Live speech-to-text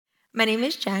My name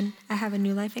is Jen. I have a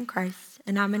new life in Christ,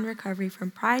 and I'm in recovery from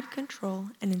pride, control,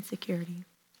 and insecurity.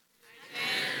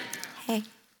 Hey.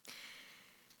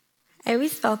 I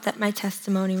always felt that my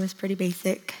testimony was pretty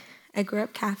basic. I grew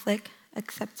up Catholic,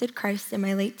 accepted Christ in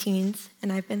my late teens, and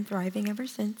I've been thriving ever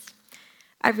since.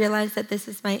 I realized that this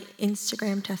is my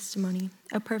Instagram testimony,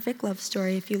 a perfect love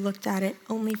story if you looked at it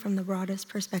only from the broadest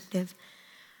perspective.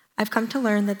 I've come to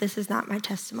learn that this is not my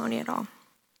testimony at all.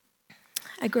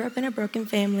 I grew up in a broken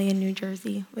family in New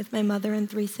Jersey with my mother and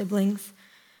 3 siblings.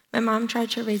 My mom tried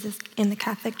to raise us in the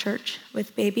Catholic Church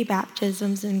with baby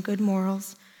baptisms and good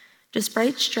morals.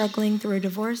 Despite struggling through a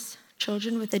divorce,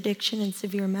 children with addiction and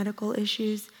severe medical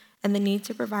issues, and the need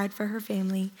to provide for her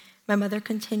family, my mother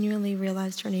continually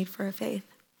realized her need for a faith.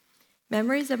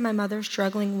 Memories of my mother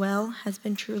struggling well has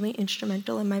been truly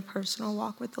instrumental in my personal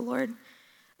walk with the Lord.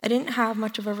 I didn't have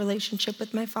much of a relationship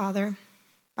with my father.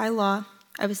 By law,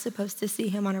 I was supposed to see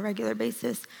him on a regular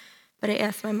basis, but I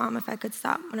asked my mom if I could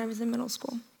stop when I was in middle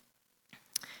school.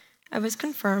 I was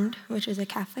confirmed, which is a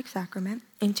Catholic sacrament,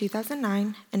 in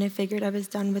 2009, and I figured I was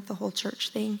done with the whole church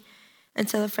thing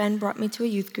until a friend brought me to a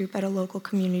youth group at a local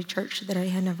community church that I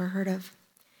had never heard of.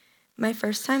 My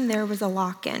first time there was a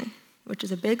lock-in, which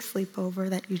is a big sleepover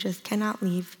that you just cannot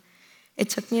leave. It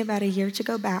took me about a year to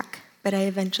go back, but I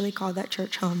eventually called that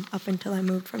church home up until I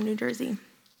moved from New Jersey.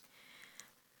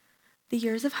 The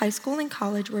years of high school and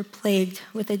college were plagued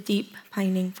with a deep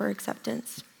pining for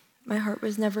acceptance. My heart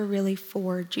was never really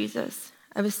for Jesus.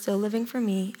 I was still living for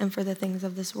me and for the things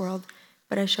of this world,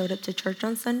 but I showed up to church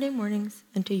on Sunday mornings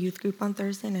and to youth group on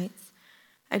Thursday nights.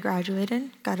 I graduated,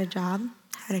 got a job,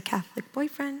 had a Catholic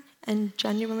boyfriend, and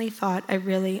genuinely thought I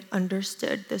really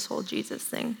understood this whole Jesus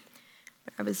thing.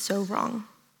 But I was so wrong.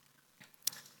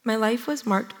 My life was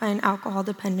marked by an alcohol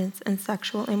dependence and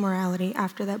sexual immorality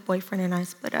after that boyfriend and I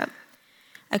split up.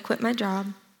 I quit my job,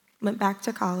 went back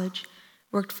to college,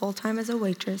 worked full-time as a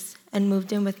waitress, and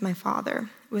moved in with my father,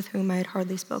 with whom I had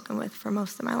hardly spoken with for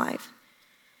most of my life.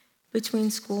 Between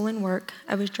school and work,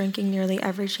 I was drinking nearly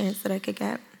every chance that I could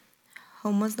get.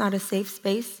 Home was not a safe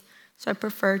space, so I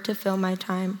preferred to fill my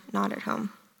time not at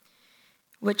home,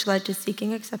 which led to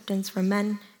seeking acceptance from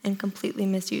men and completely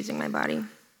misusing my body.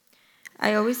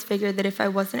 I always figured that if I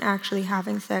wasn't actually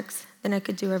having sex, then I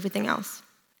could do everything else.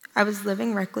 I was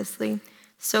living recklessly,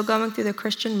 still going through the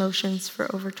Christian motions for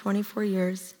over 24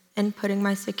 years and putting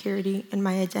my security and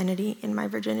my identity in my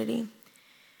virginity.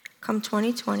 Come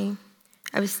 2020,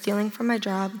 I was stealing from my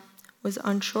job, was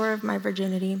unsure of my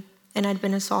virginity, and I'd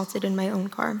been assaulted in my own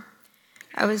car.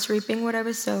 I was reaping what I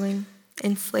was sowing,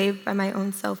 enslaved by my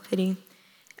own self-pity,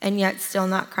 and yet still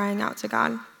not crying out to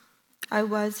God. I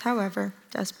was, however,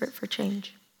 desperate for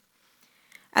change.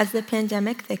 As the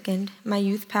pandemic thickened, my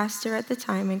youth pastor at the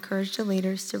time encouraged the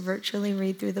leaders to virtually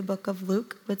read through the book of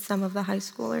Luke with some of the high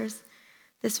schoolers.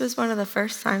 This was one of the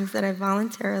first times that I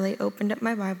voluntarily opened up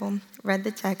my Bible, read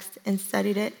the text, and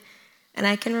studied it, and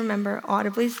I can remember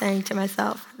audibly saying to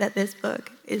myself that this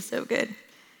book is so good.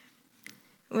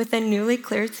 With a newly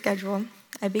cleared schedule,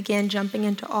 I began jumping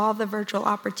into all the virtual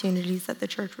opportunities that the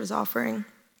church was offering.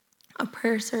 A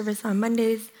prayer service on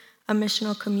Mondays, a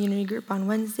missional community group on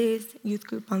Wednesdays, youth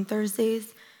group on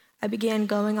Thursdays. I began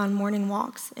going on morning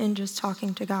walks and just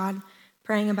talking to God,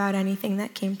 praying about anything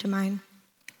that came to mind.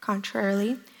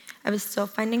 Contrarily, I was still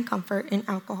finding comfort in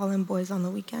alcohol and boys on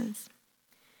the weekends.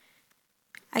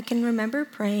 I can remember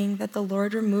praying that the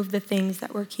Lord remove the things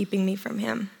that were keeping me from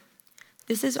Him.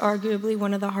 This is arguably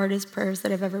one of the hardest prayers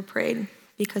that I've ever prayed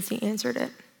because He answered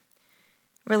it.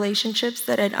 Relationships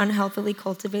that I'd unhealthily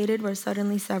cultivated were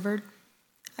suddenly severed.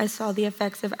 I saw the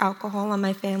effects of alcohol on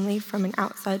my family from an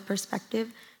outside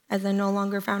perspective as I no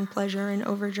longer found pleasure in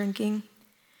overdrinking.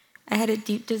 I had a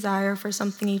deep desire for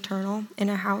something eternal in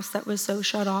a house that was so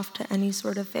shut off to any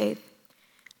sort of faith.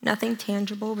 Nothing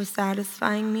tangible was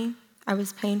satisfying me. I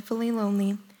was painfully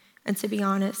lonely, and to be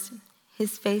honest,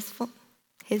 His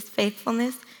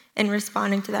faithfulness in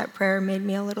responding to that prayer made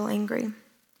me a little angry.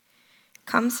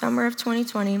 Come summer of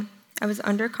 2020, I was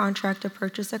under contract to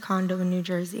purchase a condo in New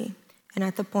Jersey, and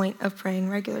at the point of praying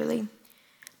regularly.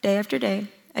 Day after day,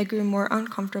 I grew more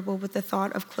uncomfortable with the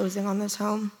thought of closing on this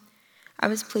home. I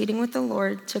was pleading with the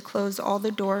Lord to close all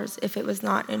the doors if it was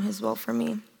not in His will for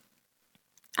me.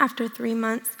 After 3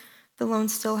 months, the loan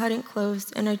still hadn't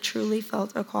closed, and I truly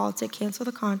felt a call to cancel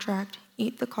the contract,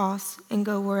 eat the costs, and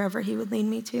go wherever He would lead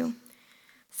me to.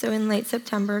 So in late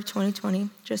September of 2020,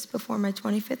 just before my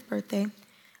 25th birthday,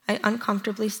 I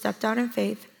uncomfortably stepped out in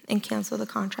faith and canceled the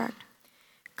contract.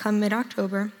 Come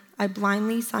mid-October, I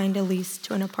blindly signed a lease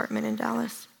to an apartment in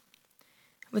Dallas.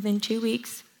 Within 2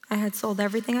 weeks, I had sold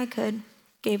everything I could,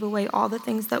 gave away all the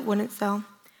things that wouldn't sell,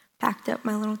 packed up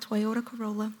my little Toyota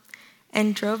Corolla,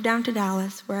 and drove down to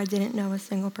Dallas, where I didn't know a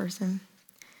single person.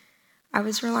 I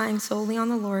was relying solely on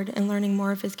the Lord and learning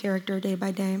more of his character day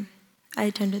by day. I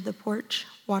attended the Porch,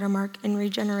 Watermark, and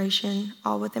Regeneration,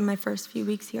 all within my first few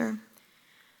weeks here.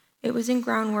 It was in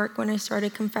groundwork when I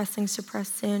started confessing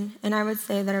suppressed sin, and I would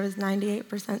say that I was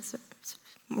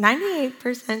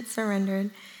 98%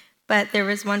 surrendered, but there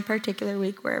was one particular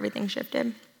week where everything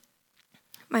shifted.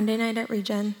 Monday night at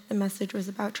Regen, the message was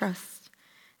about trust.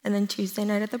 And then Tuesday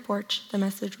night at the Porch, the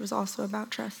message was also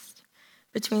about trust.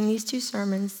 Between these two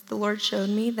sermons, the Lord showed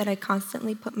me that I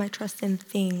constantly put my trust in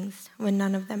things when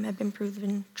none of them had been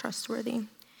proven trustworthy.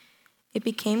 It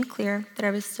became clear that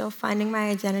I was still finding my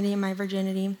identity in my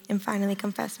virginity and finally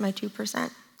confessed my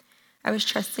 2%. I was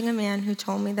trusting a man who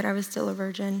told me that I was still a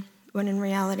virgin, when in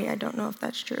reality I don't know if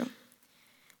that's true.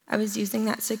 I was using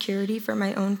that security for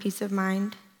my own peace of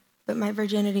mind, but my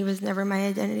virginity was never my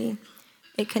identity.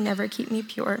 It can never keep me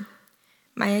pure.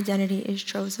 My identity is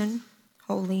chosen,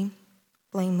 holy,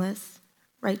 blameless,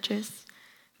 righteous,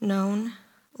 known,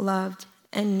 loved,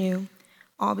 and new,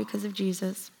 all because of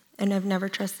Jesus, and I've never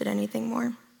trusted anything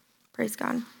more. Praise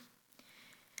God.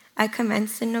 I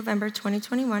commenced in November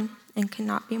 2021 and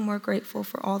cannot be more grateful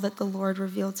for all that the Lord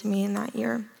revealed to me in that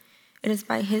year. It is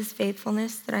by his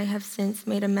faithfulness that I have since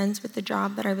made amends with the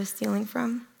job that I was stealing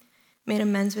from, made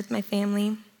amends with my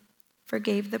family,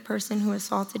 forgave the person who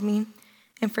assaulted me,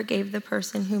 and forgave the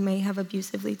person who may have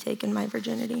abusively taken my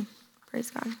virginity.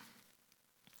 Praise God.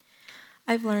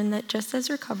 I've learned that just as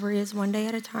recovery is one day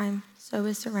at a time, so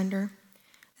is surrender.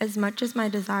 As much as my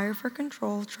desire for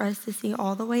control tries to see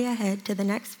all the way ahead to the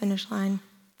next finish line,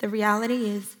 the reality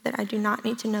is that I do not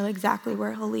need to know exactly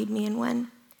where he'll lead me and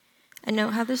when. I know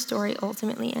how the story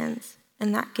ultimately ends,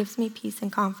 and that gives me peace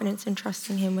and confidence in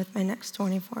trusting him with my next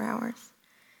 24 hours.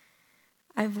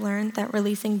 I've learned that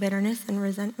releasing bitterness and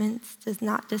resentments does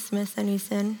not dismiss any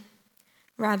sin.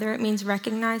 Rather, it means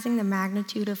recognizing the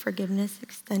magnitude of forgiveness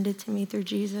extended to me through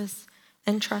Jesus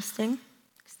and trusting,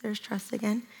 because there's trust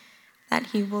again, that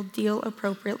he will deal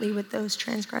appropriately with those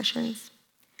transgressions.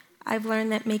 I've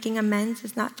learned that making amends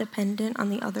is not dependent on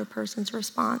the other person's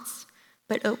response,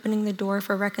 but opening the door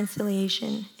for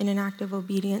reconciliation in an act of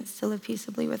obedience to live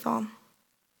peaceably with all.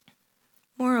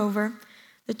 Moreover,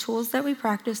 the tools that we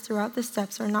practice throughout the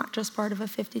steps are not just part of a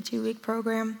 52-week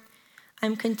program.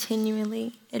 I'm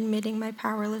continually admitting my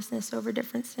powerlessness over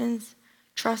different sins,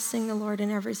 trusting the Lord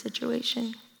in every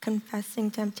situation,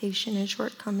 confessing temptation and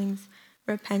shortcomings,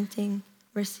 repenting,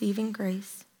 receiving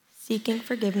grace, seeking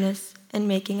forgiveness, and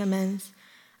making amends.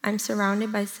 I'm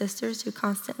surrounded by sisters who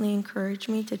constantly encourage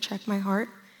me to check my heart.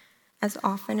 As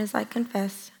often as I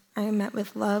confess, I am met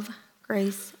with love,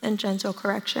 grace, and gentle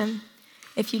correction.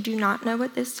 If you do not know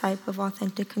what this type of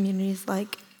authentic community is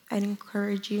like, I'd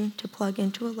encourage you to plug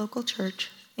into a local church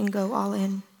and go all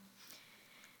in.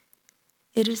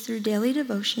 It is through daily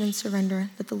devotion and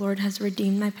surrender that the Lord has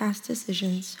redeemed my past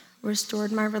decisions,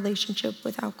 restored my relationship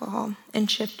with alcohol, and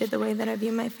shifted the way that I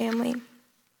view my family.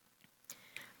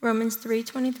 Romans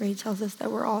 3:23 tells us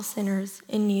that we're all sinners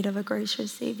in need of a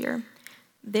gracious Savior.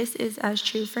 This is as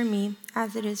true for me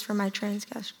as it is for my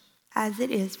transgressors.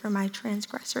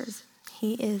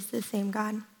 He is the same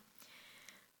God.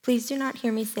 Please do not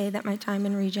hear me say that my time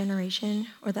in regeneration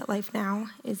or that life now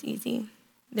is easy.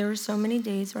 There were so many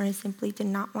days where I simply did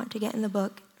not want to get in the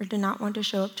book or did not want to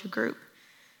show up to group.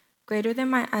 Greater than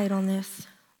my idleness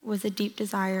was a deep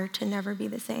desire to never be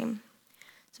the same.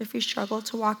 So if you struggle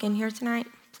to walk in here tonight,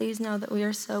 please know that we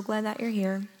are so glad that you're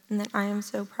here and that I am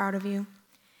so proud of you.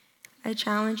 I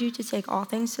challenge you to take all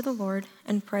things to the Lord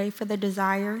and pray for the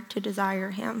desire to desire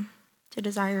him, to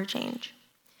desire change.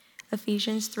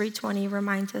 Ephesians 3:20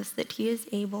 reminds us that he is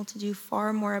able to do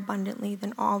far more abundantly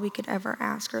than all we could ever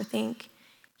ask or think.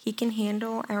 He can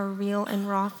handle our real and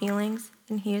raw feelings,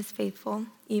 and he is faithful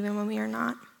even when we are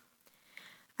not.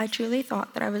 I truly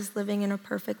thought that I was living in a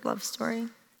perfect love story,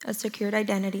 a secured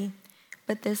identity,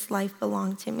 but this life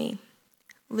belonged to me.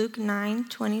 Luke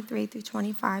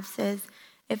 9:23-25 says,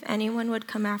 "If anyone would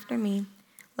come after me,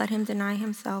 let him deny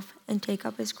himself and take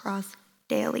up his cross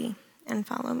daily and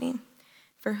follow me.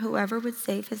 For whoever would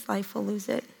save his life will lose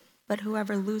it, but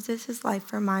whoever loses his life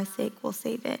for my sake will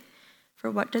save it.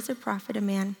 For what does it profit a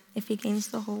man if he gains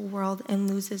the whole world and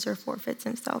loses or forfeits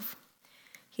himself?"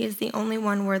 He is the only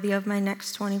one worthy of my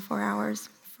next 24 hours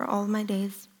for all of my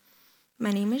days.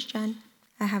 My name is Jen.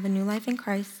 I have a new life in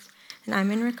Christ, and I'm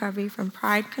in recovery from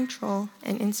pride, control,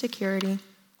 and insecurity,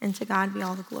 and to God be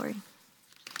all the glory.